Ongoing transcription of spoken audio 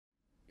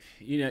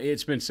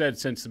it's been said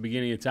since the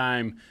beginning of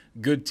time,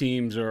 good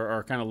teams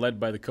are kind of led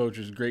by the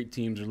coaches, great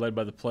teams are led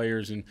by the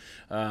players, and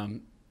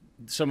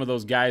some of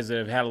those guys that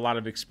have had a lot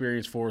of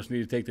experience for us need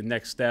to take the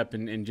next step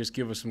and just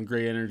give us some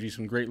great energy,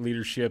 some great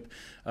leadership.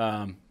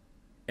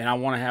 And I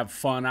want to have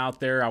fun out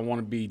there. I want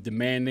to be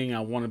demanding.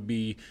 I want to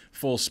be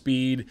full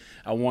speed.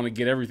 I want to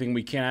get everything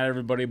we can out of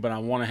everybody, but I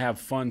want to have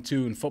fun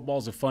too. And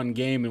football's a fun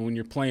game, and when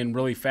you're playing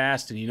really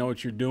fast and you know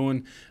what you're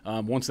doing,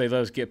 once they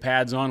let us get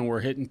pads on and we're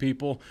hitting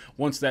people,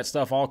 once that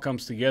stuff all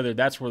comes together,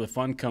 that's where the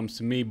fun comes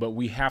to me. But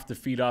we have to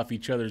feed off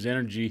each other's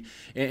energy.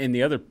 And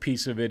the other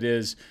piece of it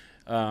is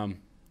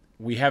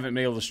we haven't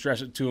been able to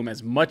stress it to them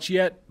as much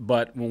yet,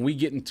 but when we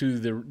get into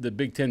the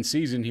Big Ten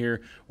season here,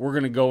 we're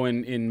going to go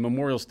in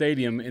Memorial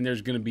Stadium, and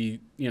there's going to be,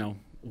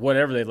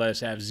 whatever they let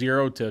us have,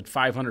 0 to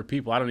 500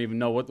 people. I don't even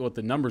know what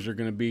the numbers are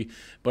going to be,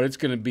 but it's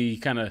going to be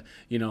kind of,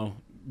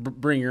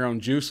 bring your own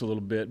juice a little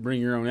bit, bring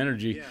your own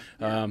energy.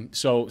 Yeah.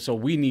 So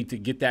we need to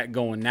get that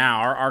going now.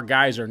 Our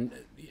guys are –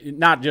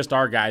 not just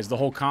our guys, the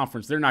whole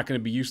conference, they're not going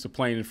to be used to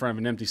playing in front of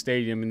an empty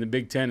stadium. In the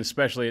Big Ten,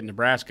 especially at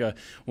Nebraska,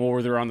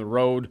 when they're on the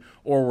road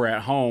or we're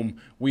at home,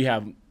 we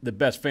have the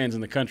best fans in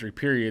the country,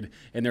 period,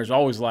 and there's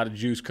always a lot of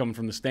juice coming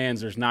from the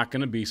stands. There's not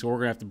going to be, so we're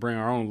going to have to bring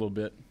our own a little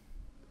bit.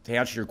 To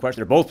answer your question,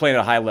 they're both playing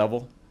at a high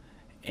level,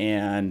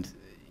 and,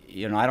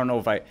 I don't know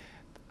if I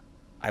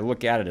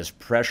look at it as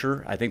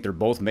pressure. I think they're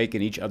both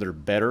making each other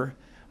better.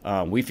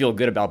 We feel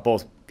good about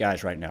both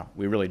guys right now.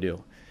 We really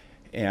do.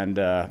 And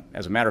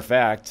as a matter of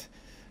fact,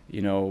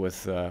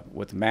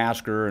 with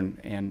Masker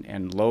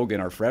and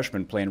Logan, our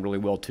freshmen, playing really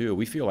well too.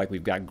 We feel like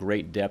we've got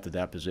great depth at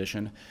that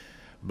position.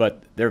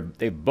 But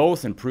they've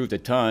both improved a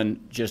ton,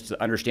 just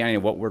the understanding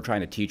of what we're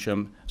trying to teach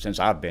them since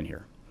I've been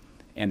here.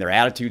 And their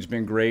attitude's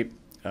been great.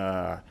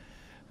 They're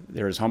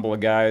as humble as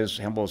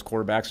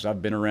quarterbacks as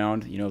I've been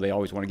around. They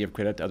always want to give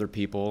credit to other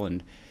people,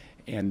 and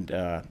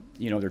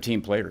they're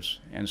team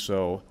players. And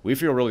so we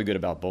feel really good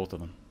about both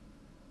of them.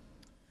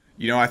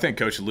 I think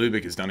Coach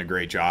Lubick has done a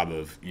great job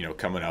of,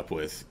 coming up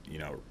with,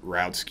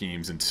 route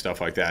schemes and stuff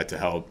like that to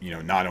help,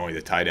 not only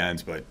the tight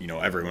ends, but,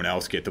 everyone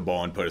else get the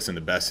ball and put us in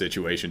the best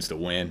situations to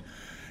win.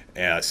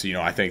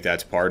 So, I think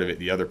that's part of it.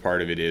 The other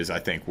part of it is I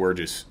think we're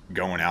just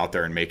going out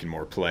there and making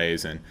more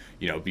plays and,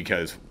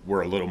 because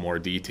we're a little more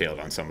detailed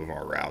on some of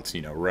our routes,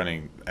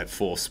 running at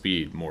full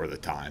speed more of the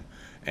time.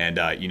 And,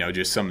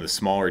 just some of the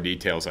smaller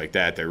details like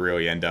that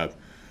really end up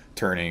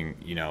turning,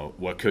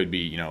 what could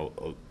be,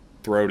 a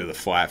throw to the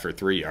flat for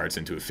 3 yards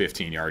into a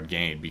 15-yard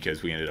gain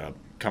because we ended up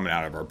coming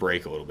out of our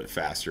break a little bit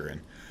faster.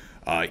 And,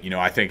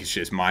 I think it's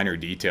just minor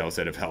details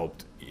that have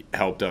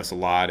helped us a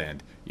lot.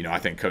 And, I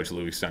think Coach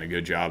Lubick's done a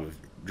good job of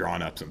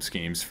drawing up some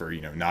schemes for,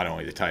 not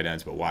only the tight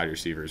ends but wide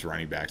receivers,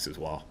 running backs as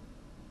well.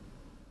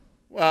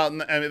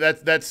 Well, I mean,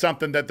 that's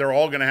something that they're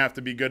all going to have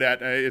to be good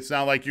at. It's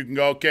not like you can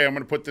go, okay, I'm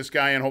going to put this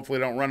guy in, hopefully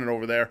they don't run it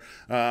over there,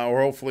 or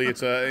hopefully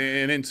it's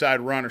an inside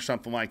run or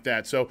something like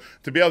that. So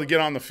to be able to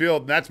get on the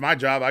field, that's my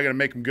job. I got to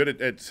make them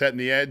good at setting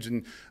the edge.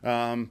 And,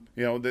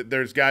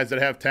 there's guys that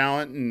have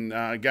talent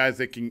and guys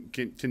that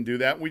can do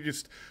that.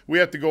 We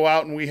have to go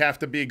out and we have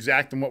to be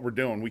exact in what we're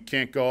doing. We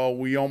can't go,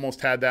 we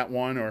almost had that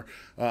one, or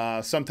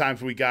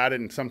sometimes we got it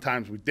and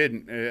sometimes we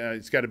didn't.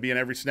 It's got to be an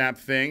every snap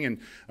thing,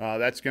 and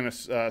that's going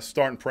to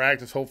start in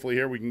practice. Hopefully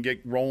here we can get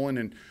rolling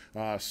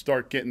and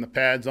start getting the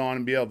pads on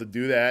and be able to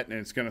do that, and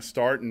it's going to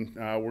start, and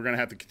we're going to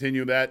have to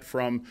continue that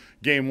from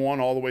game one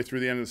all the way through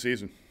the end of the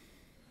season.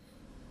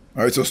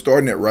 All right, so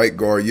starting at right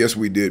guard, yes,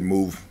 we did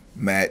move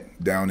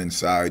Matt down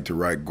inside to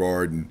right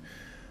guard,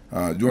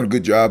 and doing a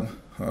good job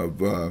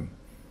of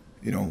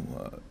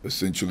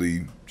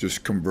essentially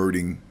just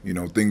converting.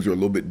 Things are a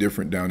little bit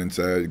different down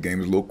inside. The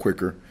game is a little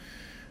quicker,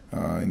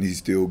 and he's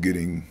still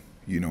getting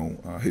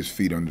his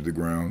feet under the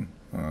ground,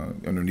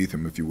 underneath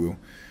him, if you will,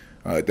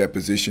 at that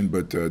position.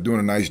 But doing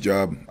a nice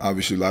job.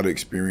 Obviously, a lot of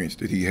experience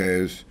that he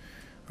has,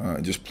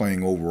 just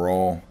playing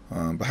overall.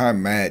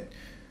 Behind Matt,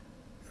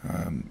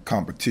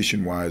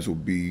 competition-wise, will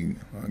be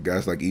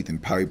guys like Ethan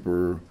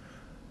Piper.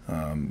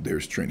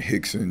 There's Trent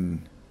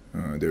Hickson.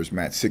 There's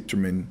Matt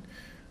Sichterman.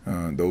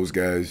 Those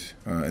guys.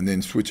 And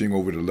then switching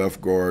over to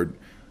left guard,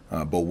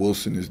 Bo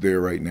Wilson is there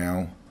right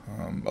now,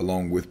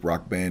 along with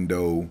Brock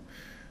Bando,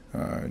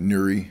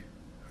 Nuri.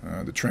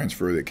 The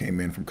transfer that came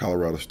in from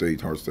Colorado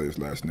State, hard to say his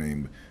last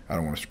name. I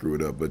don't want to screw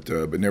it up,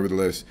 but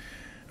nevertheless,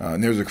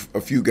 and there's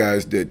a few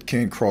guys that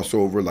can cross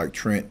over, like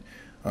Trent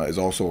is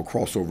also a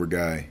crossover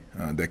guy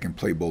that can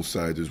play both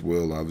sides as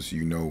well. Obviously,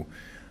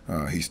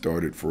 he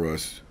started for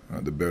us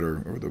the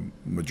better or the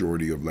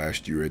majority of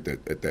last year at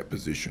that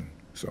position.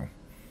 So,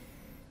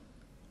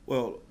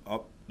 well,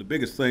 the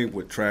biggest thing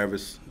with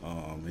Travis,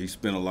 he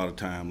spent a lot of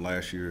time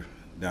last year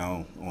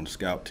down on the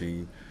scout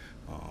team,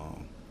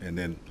 and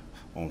then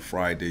on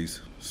Fridays,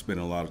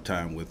 spending a lot of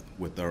time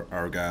with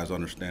our guys,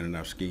 understanding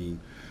our scheme.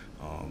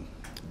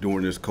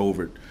 During this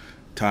COVID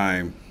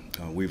time,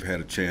 we've had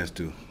a chance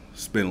to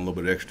spend a little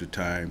bit extra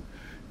time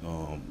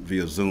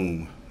via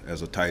Zoom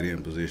as a tight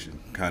end position,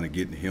 kind of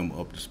getting him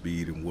up to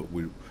speed and what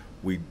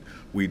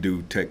we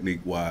do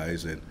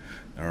technique-wise, and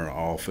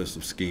our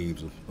offensive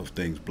schemes of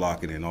things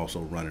blocking and also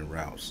running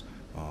routes.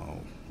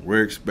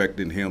 We're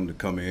expecting him to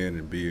come in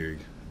and be a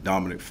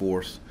dominant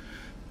force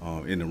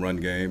in the run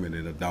game and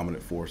then a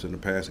dominant force in the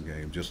passing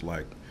game, just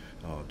like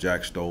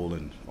Jack Stoll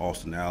and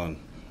Austin Allen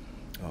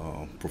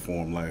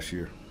performed last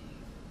year.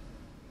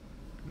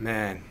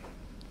 Man,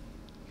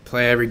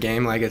 play every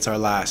game like it's our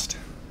last.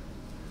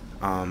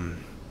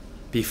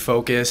 Be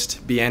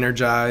focused, be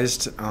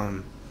energized,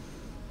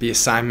 be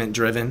assignment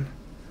driven,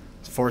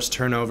 force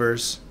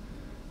turnovers,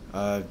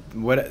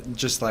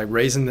 just like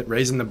raising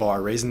the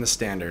bar, raising the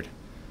standard,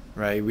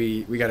 right?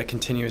 We got to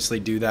continuously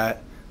do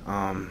that,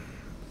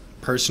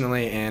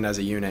 personally and as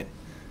a unit.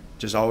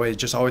 Just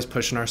always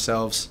pushing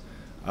ourselves.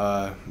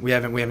 We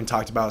haven't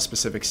talked about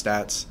specific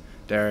stats,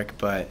 Derek,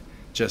 but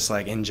just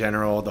like in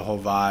general, the whole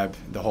vibe,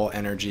 the whole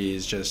energy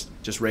is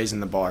just raising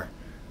the bar.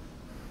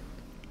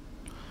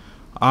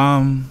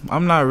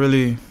 I'm not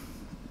really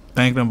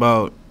thinking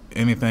about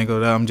anything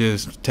of that. I'm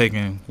just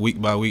taking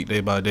week by week, day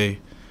by day,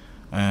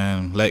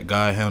 and let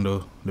God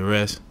handle the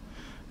rest.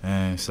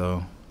 And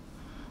so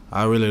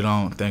I really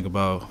don't think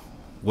about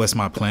what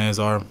my plans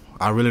are.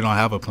 I really don't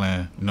have a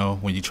plan. You know,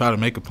 when you try to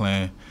make a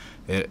plan,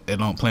 it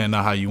don't plan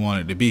out how you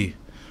want it to be.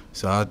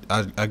 So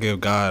I give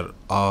God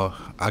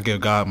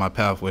my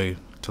pathway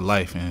to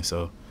life, and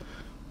so.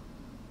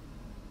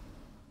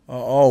 We're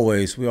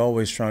always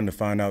trying to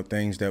find out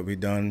things that we've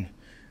done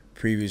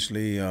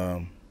previously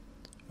in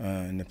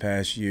the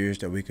past years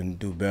that we can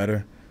do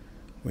better.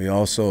 We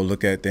also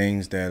look at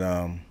things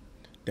that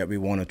we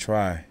want to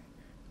try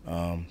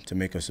to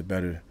make us a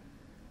better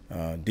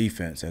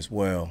defense as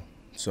well.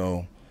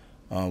 So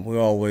we're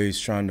always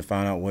trying to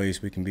find out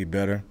ways we can be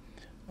better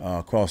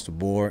across the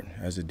board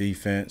as a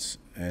defense,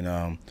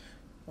 and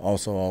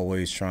also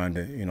always trying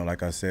to,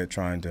 like I said,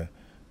 trying to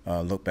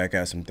look back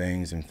at some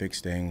things and fix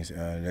things.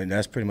 And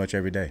that's pretty much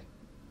every day.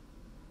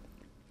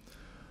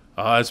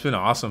 It's been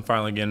awesome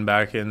finally getting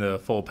back into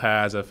full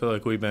pads. I feel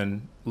like we've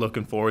been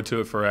looking forward to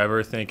it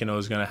forever, thinking it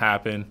was going to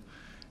happen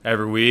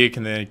every week,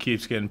 and then it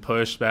keeps getting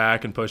pushed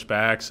back and pushed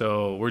back.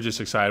 So we're just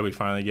excited we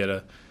finally get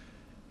to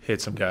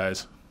hit some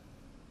guys.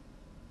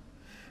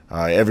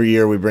 Every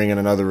year we bring in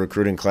another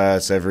recruiting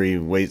class. Every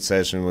weight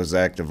session with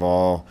Zach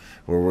Duvall,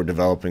 where we're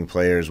developing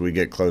players, we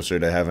get closer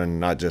to having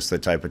not just the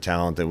type of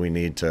talent that we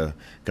need to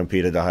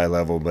compete at a high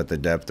level, but the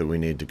depth that we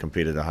need to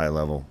compete at a high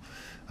level.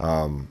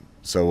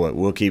 So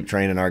we'll keep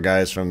training our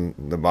guys from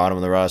the bottom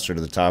of the roster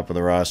to the top of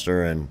the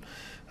roster, and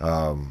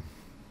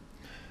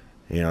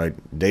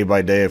day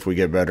by day, if we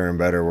get better and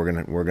better,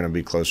 we're gonna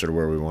be closer to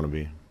where we want to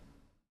be.